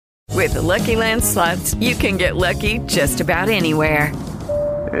With the Lucky Land Slots, you can get lucky just about anywhere.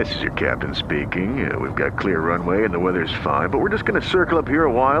 This is your captain speaking. We've got clear runway and the weather's fine, but we're just going to circle up here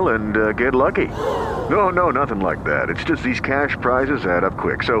a while and get lucky. No, nothing like that. It's just these cash prizes add up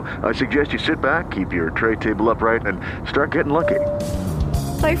quick. So I suggest you sit back, keep your tray table upright, and start getting lucky.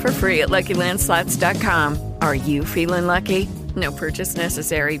 Play for free at LuckyLandSlots.com. Are you feeling lucky? No purchase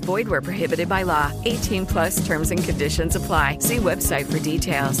necessary. Void where prohibited by law. 18 plus terms and conditions apply. See website for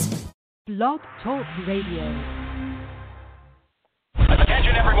details. Blog Talk Radio.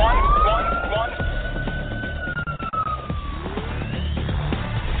 Attention, everyone.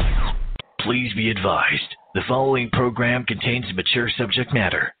 Please be advised, the following program contains mature subject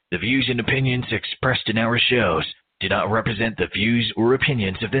matter. The views and opinions expressed in our shows do not represent the views or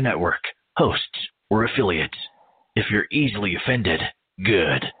opinions of the network, hosts, or affiliates. If you're easily offended,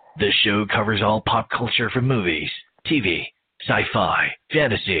 good. This show covers all pop culture from movies, TV, sci-fi,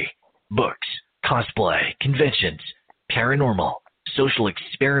 fantasy, books, cosplay, conventions, paranormal, social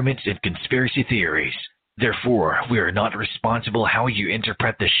experiments, and conspiracy theories. Therefore, we are not responsible how you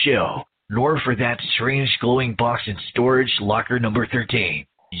interpret the show, nor for that strange glowing box in storage locker number 13.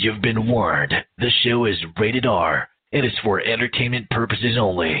 You've been warned. This show is rated R. It is for entertainment purposes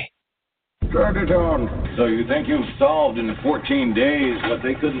only. Start it on. So you think you've solved in 14 days what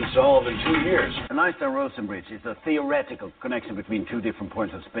they couldn't solve in 2 years? An Einstein-Rosen bridge is a theoretical connection between two different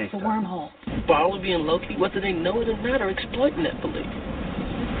points of space. A wormhole. Bartleby and Loki, whether they know it or not, are exploiting that belief.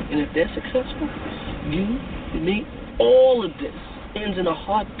 And if they're successful, you, me, all of this ends in a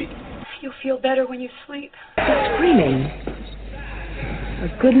heartbeat. You feel better when you sleep. Screaming. A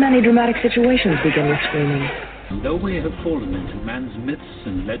good many dramatic situations begin with screaming. Though we have fallen into man's myths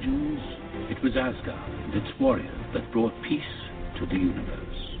and legends, it was Asgard and its warriors that brought peace to the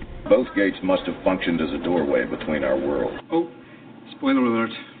universe. Both gates must have functioned as a doorway between our worlds. Oh, spoiler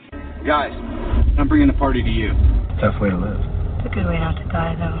alert. Guys, I'm bringing a party to you. Tough way to live. It's a good way not to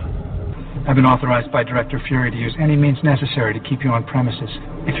die, though. I've been authorized by Director Fury to use any means necessary to keep you on premises.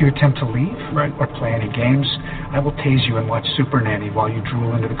 If you attempt to leave or play any games, I will tase you and watch Super Nanny while you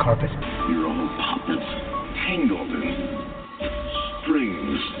drool into the carpet. You're all puppets, tangled in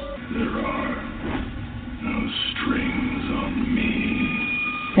strings. There are no strings on me.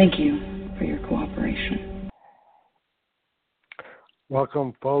 Thank you for your cooperation.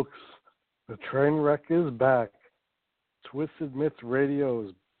 Welcome, folks. The Trainwreck is back. Twisted Myth Radio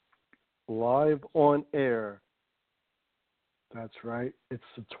is live on air. That's right. It's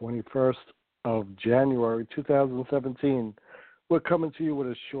the 21st of January, 2017. We're coming to you with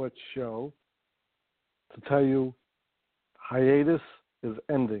a short show to tell you hiatus is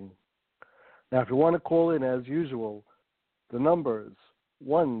ending. Now, if you want to call in as usual, the number is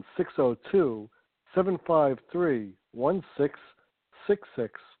 1-602-753-1666.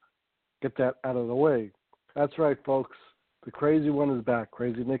 Get that out of the way. That's right, folks. The Crazy One is back.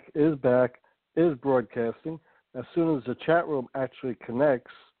 Crazy Nick is back, is broadcasting. As soon as the chat room actually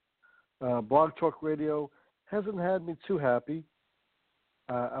connects, Blog Talk Radio hasn't had me too happy.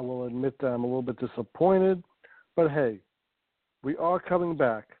 I will admit that I'm a little bit disappointed. But hey, we are coming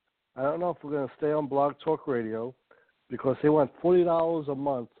back. I don't know if we're going to stay on Blog Talk Radio because they want $40 a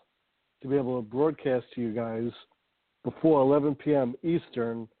month to be able to broadcast to you guys before 11 p.m.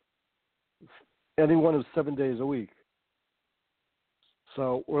 Eastern, any one of 7 days a week.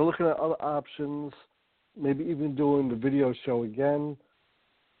 So we're looking at other options, maybe even doing the video show again.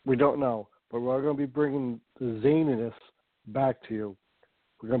 We don't know, but we're going to be bringing the zaniness back to you.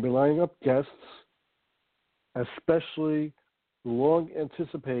 We're going to be lining up guests, especially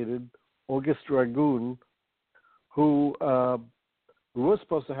long-anticipated August Dragoon, who we were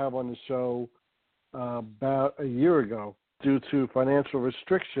supposed to have on the show about a year ago. Due to financial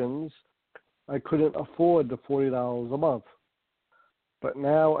restrictions, I couldn't afford the $40 a month. But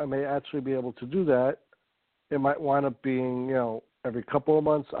now I may actually be able to do that. It might wind up being, every couple of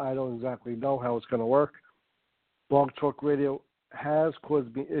months. I don't exactly know how it's going to work. Blog Talk Radio has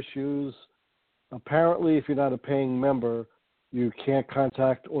caused me issues. Apparently, if you're not a paying member, you can't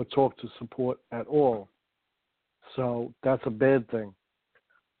contact or talk to support at all. So that's a bad thing.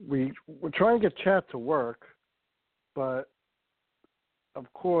 We're trying to get chat to work, but of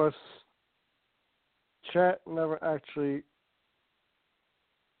course, chat never actually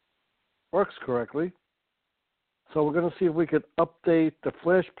works correctly. So we're going to see if we could update the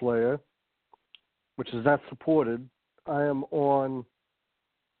Flash player, which is not supported. I am on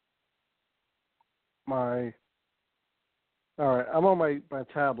my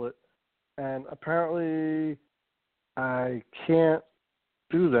tablet, and apparently I can't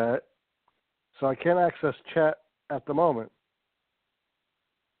do that, so I can't access chat at the moment.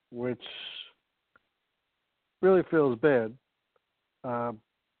 which really feels bad. Don't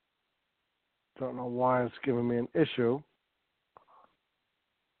know why it's giving me an issue.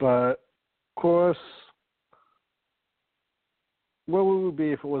 But, of course, where would we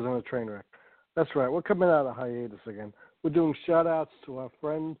be if it wasn't a train wreck? That's right. We're coming out of hiatus again. We're doing shout-outs to our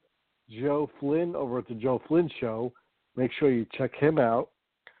friend Joe Flynn over at the Joe Flynn Show. Make sure you check him out.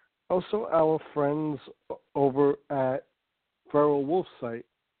 Also, our friends over at Feral Wolf site.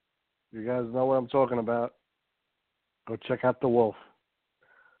 You guys know what I'm talking about. Go check out the Wolf.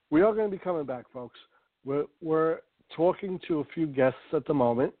 We are going to be coming back, folks. We're talking to a few guests at the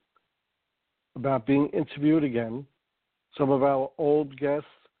moment about being interviewed again. Some of our old guests,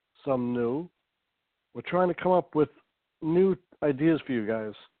 some new. We're trying to come up with new ideas for you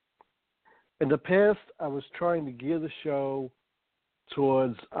guys. In the past, I was trying to gear the show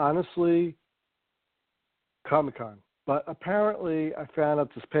towards, honestly, Comic-Con. But apparently, I found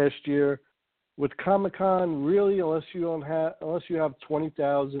out this past year, with Comic-Con, really, unless you have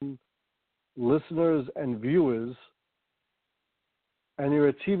 20,000 listeners and viewers, and you're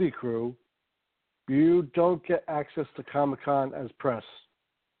a TV crew, you don't get access to Comic-Con as press.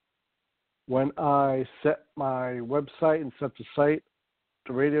 When I set my website and set the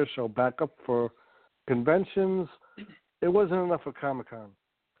radio show back up for conventions, it wasn't enough for Comic-Con.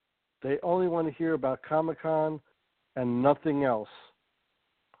 They only want to hear about Comic-Con and nothing else.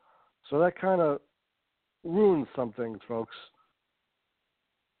 So that kind of ruins some things, folks.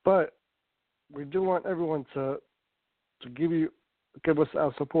 But we do want everyone to give us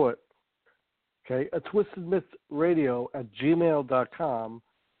our support. Okay, a twistedmythradio@gmail.com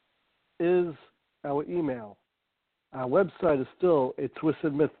is our email. Our website is still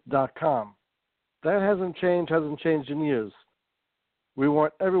twistedmyth.com. That hasn't changed in years. We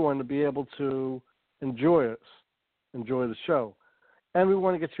want everyone to be able to enjoy the show. And we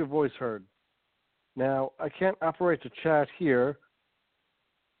want to get your voice heard. Now, I can't operate the chat here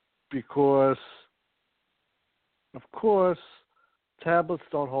because, of course, tablets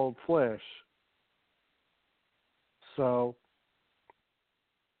don't hold flash. So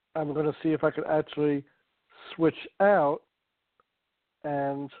I'm going to see if I can actually switch out.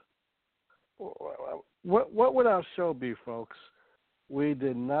 And what would our show be, folks? We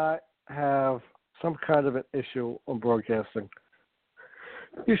did not have some kind of an issue on broadcasting.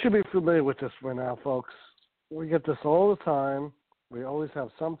 You should be familiar with this by now, folks. We get this all the time. We always have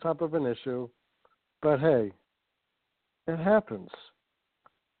some type of an issue. But, hey, it happens.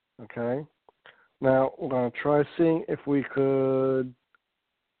 Okay? Now, we're going to try seeing if we could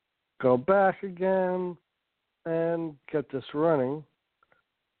go back again and get this running.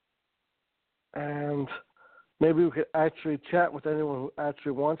 And maybe we could actually chat with anyone who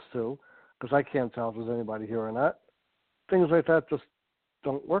actually wants to, because I can't tell if there's anybody here or not. Things like that just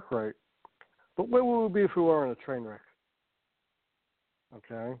don't work right. But where would we be if we were in a train wreck?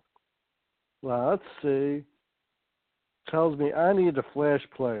 Okay. Well, let's see. Tells me I need a flash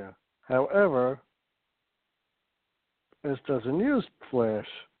player. However, this doesn't use flash.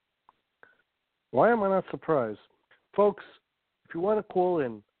 Why am I not surprised? Folks, if you want to call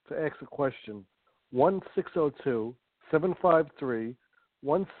in to ask a question, 1-602-753-1666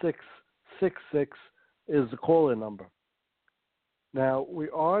 is the call-in number. Now, we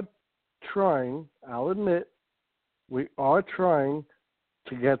are trying, I'll admit, we are trying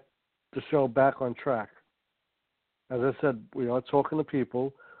to get the show back on track. As I said, we are talking to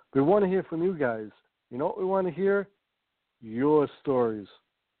people. We want to hear from you guys. You know what we want to hear? Your stories.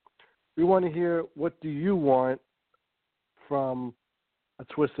 We want to hear, what do you want from a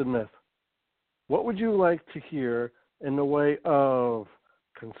Twisted Myth? What would you like to hear in the way of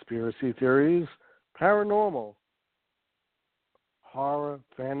conspiracy theories, paranormal, horror,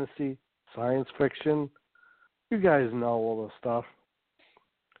 fantasy, science fiction? You guys know all this stuff.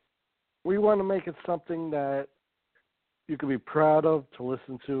 We want to make it something that you can be proud of to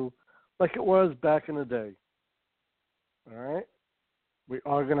listen to, like it was back in the day. All right? We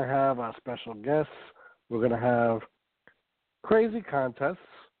are going to have our special guests. We're going to have crazy contests.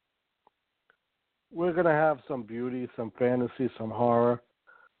 We're going to have some beauty, some fantasy, some horror,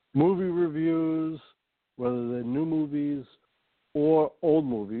 movie reviews, whether they're new movies or old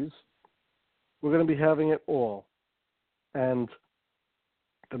movies. We're going to be having it all. And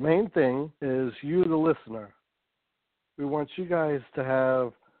the main thing is you, the listener. We want you guys to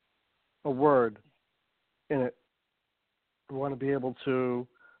have a word in it. We want to be able to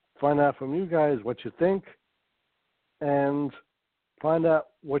find out from you guys what you think and find out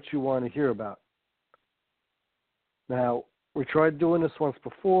what you want to hear about. Now, we tried doing this once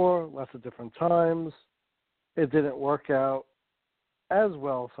before, lots of different times. It didn't work out. as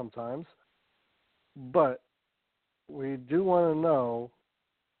well sometimes, but we do want to know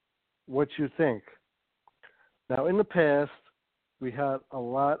what you think. Now, in the past, we had a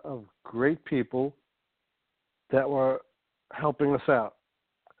lot of great people that were helping us out.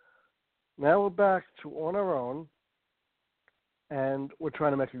 Now we're back to on our own, and we're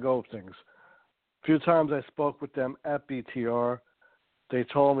trying to make a go of things. A few times I spoke with them at BTR. They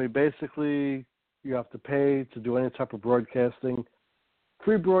told me basically you have to pay to do any type of broadcasting.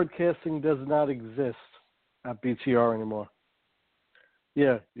 Free broadcasting does not exist at BTR anymore.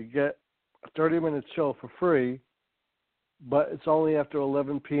 Yeah, you get a 30-minute show for free, but it's only after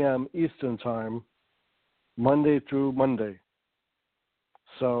 11 p.m. Eastern Time, Monday through Monday.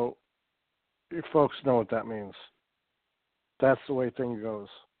 So you folks know what that means. That's the way things goes.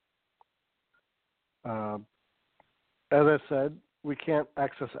 As I said, we can't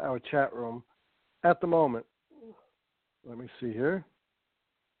access our chat room at the moment. Let me see here.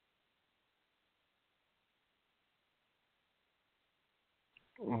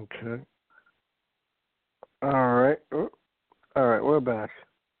 Okay. All right. All right, we're back.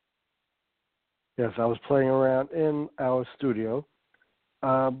 Yes, I was playing around in our studio.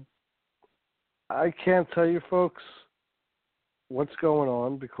 I can't tell you folks what's going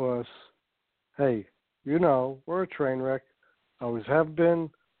on because, hey, you know, we're a train wreck. Always have been,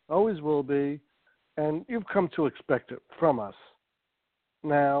 always will be, and you've come to expect it from us.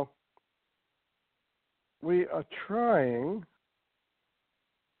 Now, we are trying,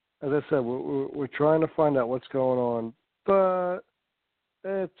 as I said, we're trying to find out what's going on, but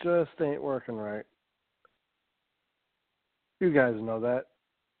it just ain't working right. You guys know that.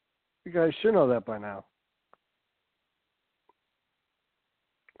 You guys should know that by now.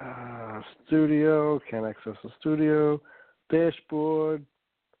 Studio, can't access the studio. Dashboard,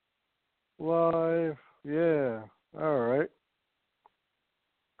 live, yeah, all right.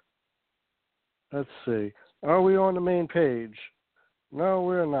 Let's see. Are we on the main page? No,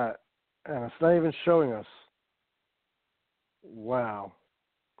 we're not. And it's not even showing us. Wow.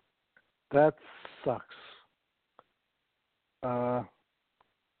 That sucks.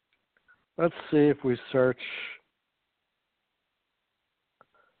 Let's see if we search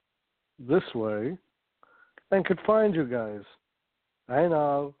this way and could find you guys. I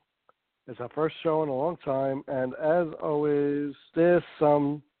know. It's our first show in a long time, and as always, there's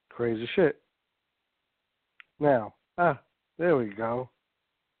some crazy shit. Now, there we go.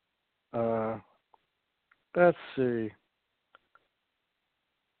 Let's see.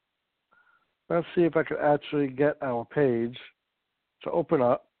 Let's see if I can actually get our page to open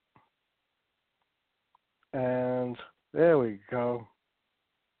up. And there we go.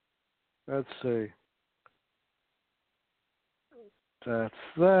 Let's see. That's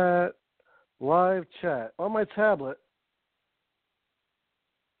that. Live chat. On my tablet,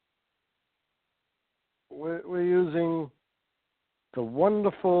 we're using the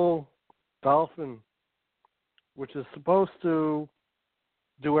wonderful Dolphin, which is supposed to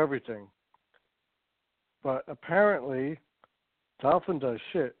do everything. But apparently, Dolphin does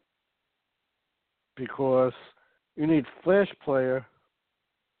shit because you need Flash Player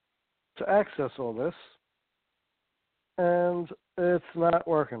to access all this, and it's not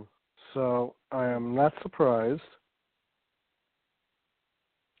working. So I am not surprised.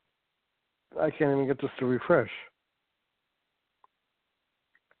 I can't even get this to refresh.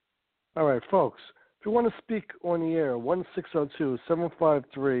 All right, folks, if you want to speak on the air,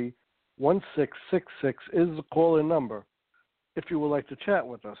 1-602-753-1666 is the call-in number if you would like to chat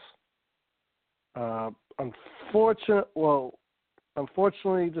with us.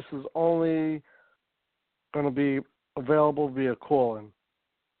 Unfortunately, this is only going to be available via call-in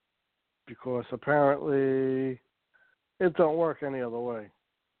because apparently it don't work any other way.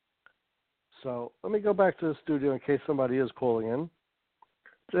 So let me go back to the studio in case somebody is calling in.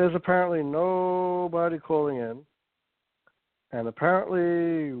 There's apparently nobody calling in, and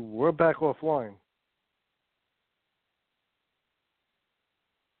apparently we're back offline.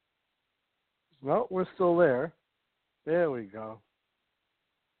 No, we're still there. There we go.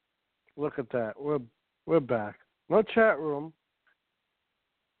 Look at that. We're back. No chat room,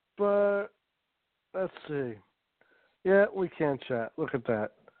 but let's see. Yeah, we can chat. Look at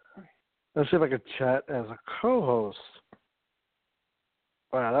that. Let's see if I could chat as a co-host.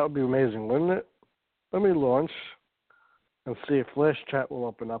 Wow, that would be amazing, wouldn't it? Let me launch and see if Flash Chat will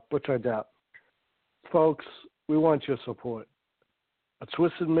open up, which I doubt. Folks, we want your support. A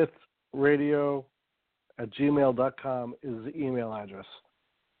Twisted Myth Radio at gmail.com is the email address.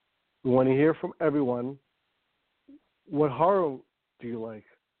 We want to hear from everyone. What horror do you like?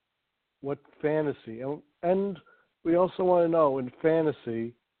 What fantasy? And we also want to know in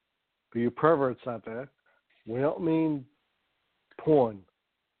fantasy, for you perverts out there, we don't mean porn.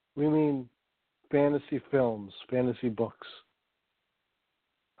 We mean fantasy films, fantasy books.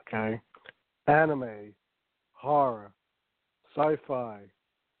 Okay? Anime, horror, sci-fi.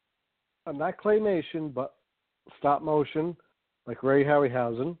 Not claymation, but stop motion, like Ray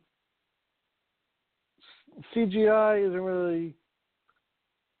Harryhausen. CGI isn't really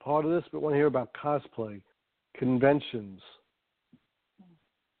part of this, but want to hear about cosplay, conventions,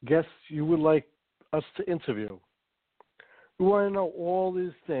 guests you would like us to interview. We want to know all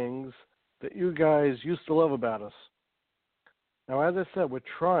these things that you guys used to love about us. Now, as I said, we're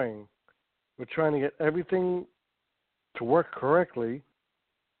trying to get everything to work correctly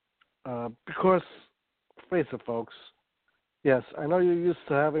because, face it, folks, yes, I know you're used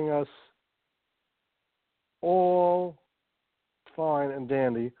to having us all fine and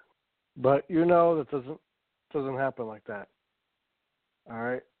dandy, but you know that doesn't happen like that. All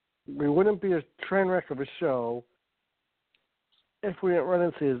right? We wouldn't be a train wreck of a show if we didn't run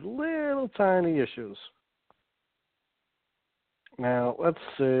into these little tiny issues. Now, let's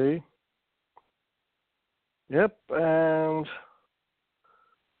see. Yep, and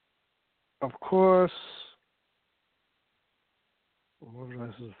of course, what did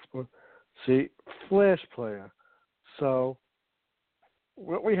I say? See, Flash Player. So,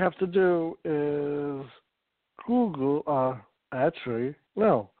 what we have to do is Google,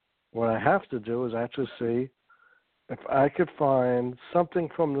 what I have to do is actually see if I could find something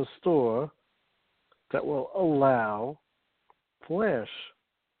from the store that will allow Flash.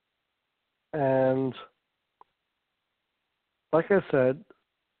 And like I said,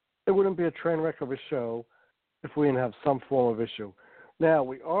 it wouldn't be a train wreck of a show if we didn't have some form of issue. Now,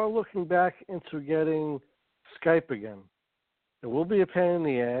 we are looking back into getting Skype again. It will be a pain in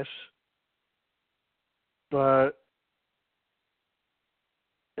the ass, but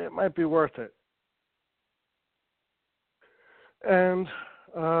it might be worth it. And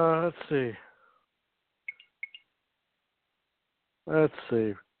let's see.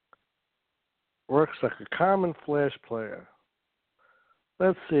 Works like a common Flash player.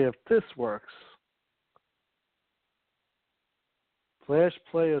 Let's see if this works. Flash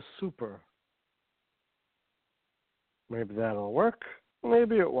Player Super. Maybe that'll work.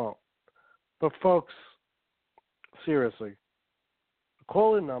 Maybe it won't. But folks, seriously, the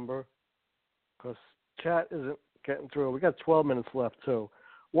call-in number, because chat isn't getting through. We got 12 minutes left too.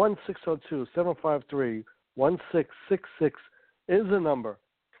 1-602-753-1666 is the number.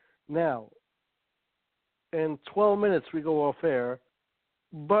 Now, in 12 minutes we go off air,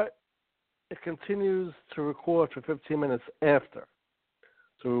 but it continues to record for 15 minutes after.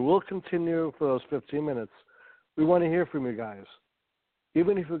 So we will continue for those 15 minutes. We want to hear from you guys.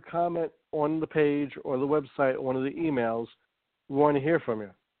 Even if you comment on the page or the website or one of the emails, we want to hear from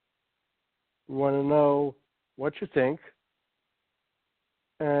you. We want to know what you think.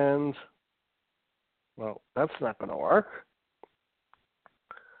 And, well, that's not going to work.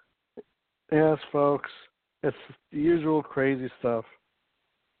 Yes, folks, it's the usual crazy stuff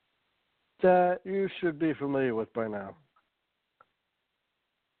that you should be familiar with by now.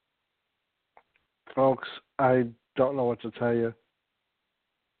 Folks, I don't know what to tell you.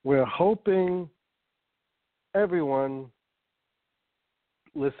 We're hoping everyone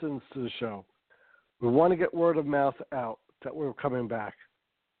listens to the show. We want to get word of mouth out that we're coming back.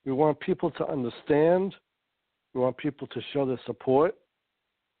 We want people to understand. We want people to show their support.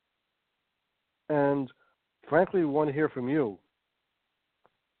 And frankly, we want to hear from you.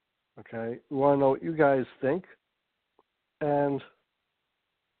 Okay? We want to know what you guys think. And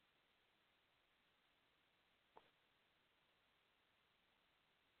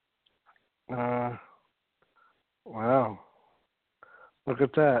wow. Look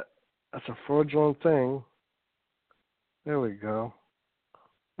at that. That's a fraudulent thing. There we go.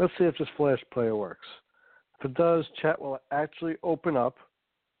 Let's see if this Flash Player works. If it does, chat will actually open up,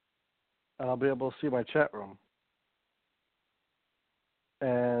 and I'll be able to see my chat room.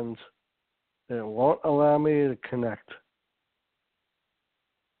 And it won't allow me to connect.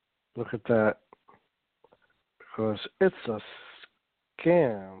 Look at that. Because it's a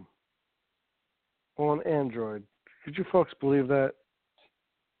scam on Android. Could you folks believe that?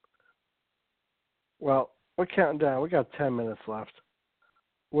 Well, we're counting down. We got 10 minutes left.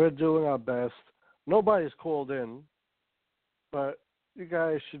 We're doing our best. Nobody's called in, but you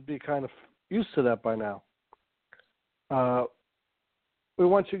guys should be kind of used to that by now. We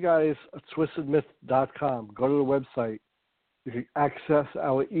want you guys at twistedmyth.com. Go to the website. You can access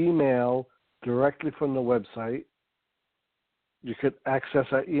our email directly from the website. You could access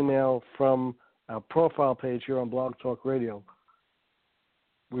our email from our profile page here on Blog Talk Radio.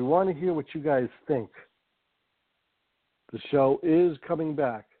 We want to hear what you guys think. The show is coming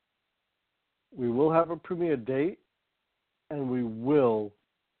back. We will have a premiere date, and we will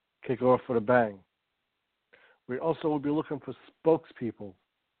kick off with a bang. We also will be looking for spokespeople,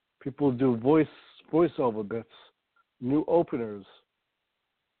 people who do voiceover bits, new openers,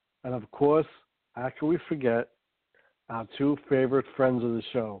 and of course, how can we forget our two favorite friends of the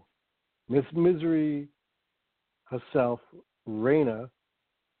show, Miss Misery herself, Raina,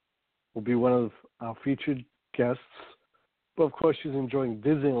 will be one of our featured guests, but of course she's enjoying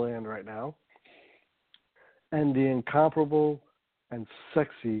Disneyland right now, and the incomparable and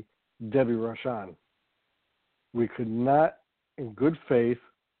sexy Debbie Rashan. We could not, in good faith,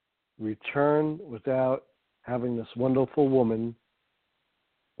 return without having this wonderful woman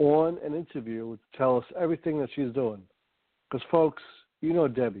on an interview to tell us everything that she's doing. Because, folks, you know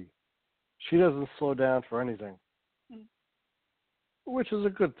Debbie. She doesn't slow down for anything, which is a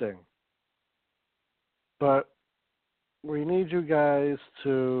good thing. But we need you guys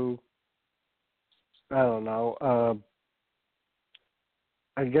to, I don't know,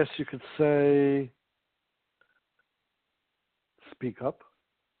 I guess you could say, speak up.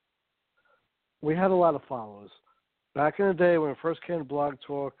 We had a lot of followers. Back in the day when it first came to Blog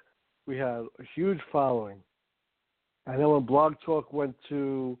Talk, we had a huge following. And then when Blog Talk went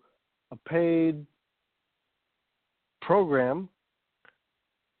to a paid program,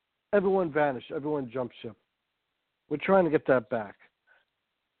 everyone vanished. Everyone jumped ship. We're trying to get that back.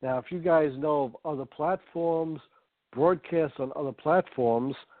 Now, if you guys know of other platforms, broadcasts on other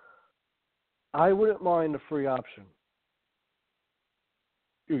platforms, I wouldn't mind the free option.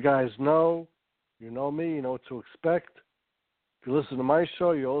 You guys know, you know me, you know what to expect. If you listen to my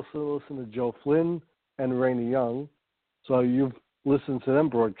show, you also listen to Joe Flynn and Raina Young. So you've listened to them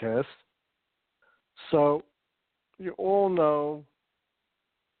broadcast. So you all know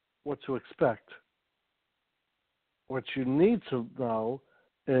what to expect. What you need to know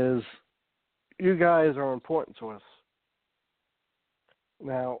is you guys are important to us.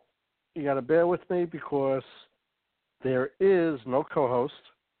 Now, you got to bear with me because there is no co-host.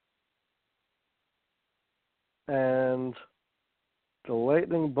 And the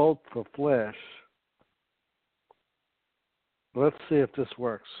lightning bolt for Flash. Let's see if this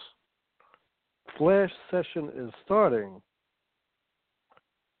works. Flash session is starting.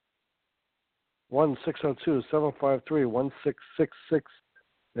 1-602-753-1666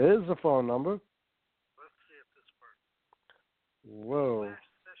 is the phone number. Let's see if this works. Whoa. Flash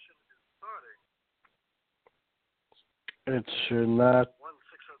session is starting. It should not.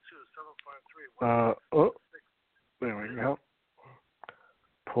 1-602-753-1666. There we go.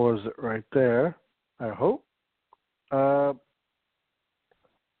 Pause it right there, I hope.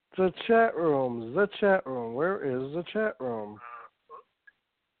 The chat room. Where is the chat room?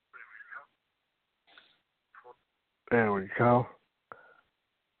 There we go.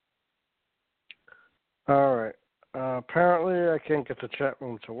 All right. Apparently, I can't get the chat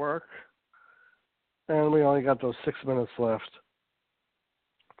room to work. And we only got those 6 minutes left.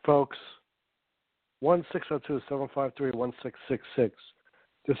 Folks, 1-602-753-1666.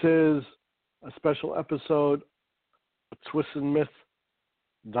 This is a special episode of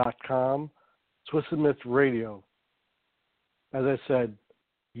twistedmyth.com, Twisted Myth Radio. As I said,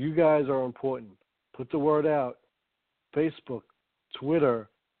 you guys are important. Put the word out. Facebook, Twitter,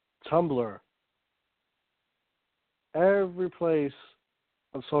 Tumblr, every place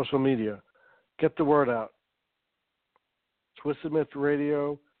on social media. Get the word out. Twisted Myth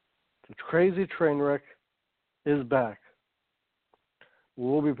Radio, the crazy train wreck, is back.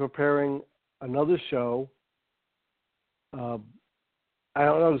 We'll be preparing another show. I don't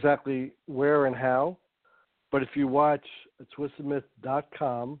know exactly where and how, but if you watch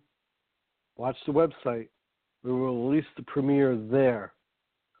twistedmyth.com, watch the website, we will release the premiere there.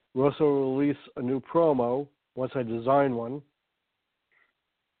 We'll also release a new promo once I design one,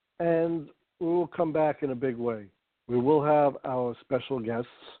 and we will come back in a big way. We will have our special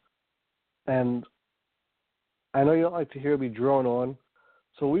guests, and I know you don't like to hear me drone on,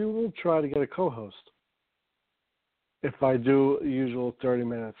 so we will try to get a co-host. If I do the usual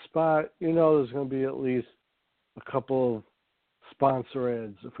 30-minute spot, you know there's going to be at least a couple of sponsor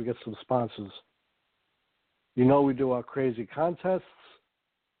ads if we get some sponsors. You know we do our crazy contests.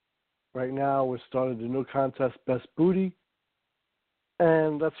 Right now we're starting the new contest, Best Booty,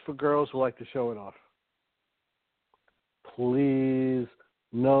 and that's for girls who like to show it off. Please,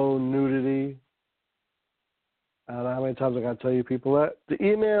 no nudity. I don't know how many times I got to tell you people that. The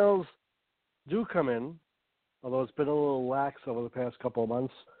emails do come in, although it's been a little lax over the past couple of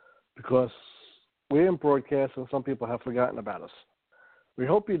months because we didn't broadcast and some people have forgotten about us. We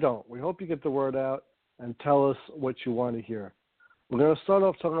hope you don't. We hope you get the word out and tell us what you want to hear. We're going to start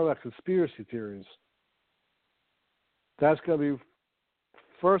off talking about conspiracy theories. That's going to be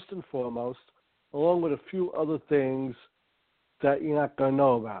first and foremost, along with a few other things that you're not going to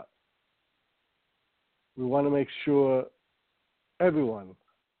know about. We want to make sure everyone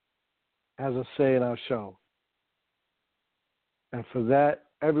has a say in our show. And for that,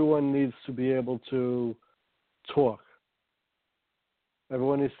 everyone needs to be able to talk.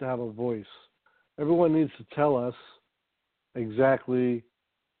 Everyone needs to have a voice. Everyone needs to tell us exactly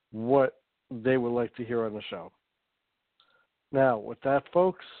what they would like to hear on the show. Now, with that,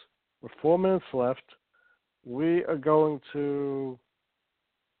 folks, with 4 minutes left, we are going to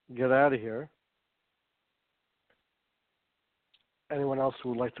get out of here. Anyone else who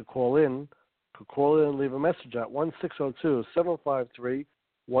would like to call in could call in and leave a message at 1-602-753-1666.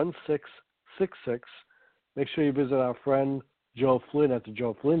 Make sure you visit our friend Joe Flynn at the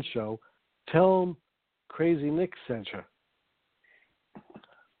Joe Flynn Show. Tell him Crazy Nick sent you.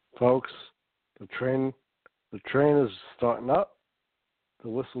 Folks, the train is starting up, the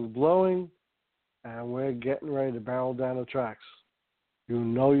whistle's blowing, and we're getting ready to barrel down the tracks. You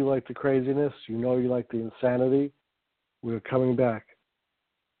know you like the craziness, you know you like the insanity. We're coming back.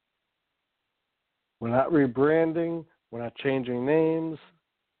 We're not rebranding, we're not changing names.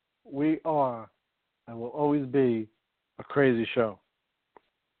 We are and will always be a crazy show.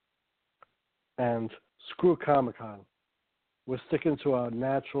 And screw Comic-Con. We're sticking to our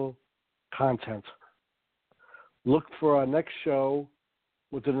natural content. Look for our next show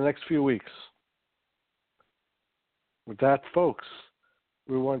within the next few weeks. With that, folks,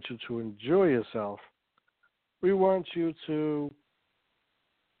 we want you to enjoy yourself. We want you to,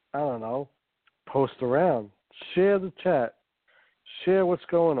 post around. Share the chat. Share what's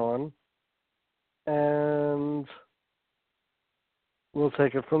going on. And we'll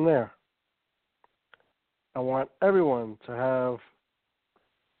take it from there. I want everyone to have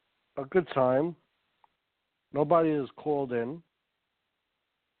a good time. Nobody is called in,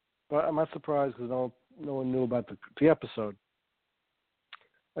 but I'm not surprised because no one knew about the episode.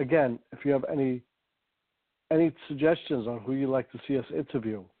 Again, if you have any suggestions on who you'd like to see us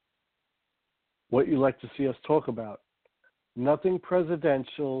interview, what you'd like to see us talk about, nothing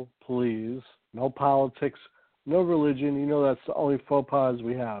presidential, please. No politics, no religion. You know that's the only faux pas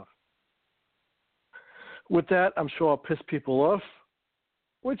we have. With that, I'm sure I'll piss people off,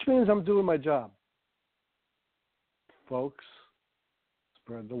 which means I'm doing my job. Folks,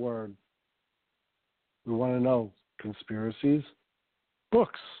 spread the word. We want to know conspiracies,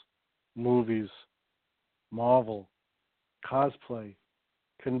 books, movies, Marvel, cosplay,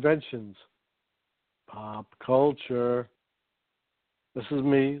 conventions, pop culture. This is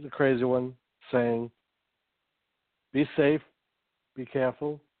me, the crazy one, saying, be safe, be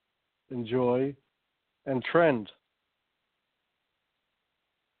careful, enjoy, and trend.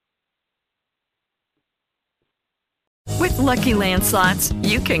 With Lucky Land Slots,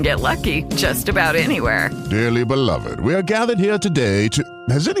 you can get lucky just about anywhere. Dearly beloved, we are gathered here today to...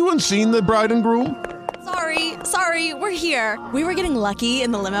 Has anyone seen the bride and groom? Sorry, we're here. We were getting lucky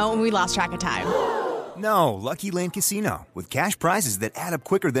in the limo and we lost track of time. No, Lucky Land Casino, with cash prizes that add up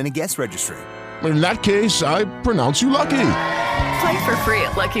quicker than a guest registry. In that case, I pronounce you lucky. Play for free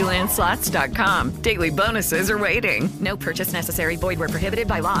at LuckyLandSlots.com. Daily bonuses are waiting. No purchase necessary. Void where prohibited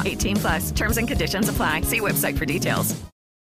by law. 18+. Terms and conditions apply. See website for details.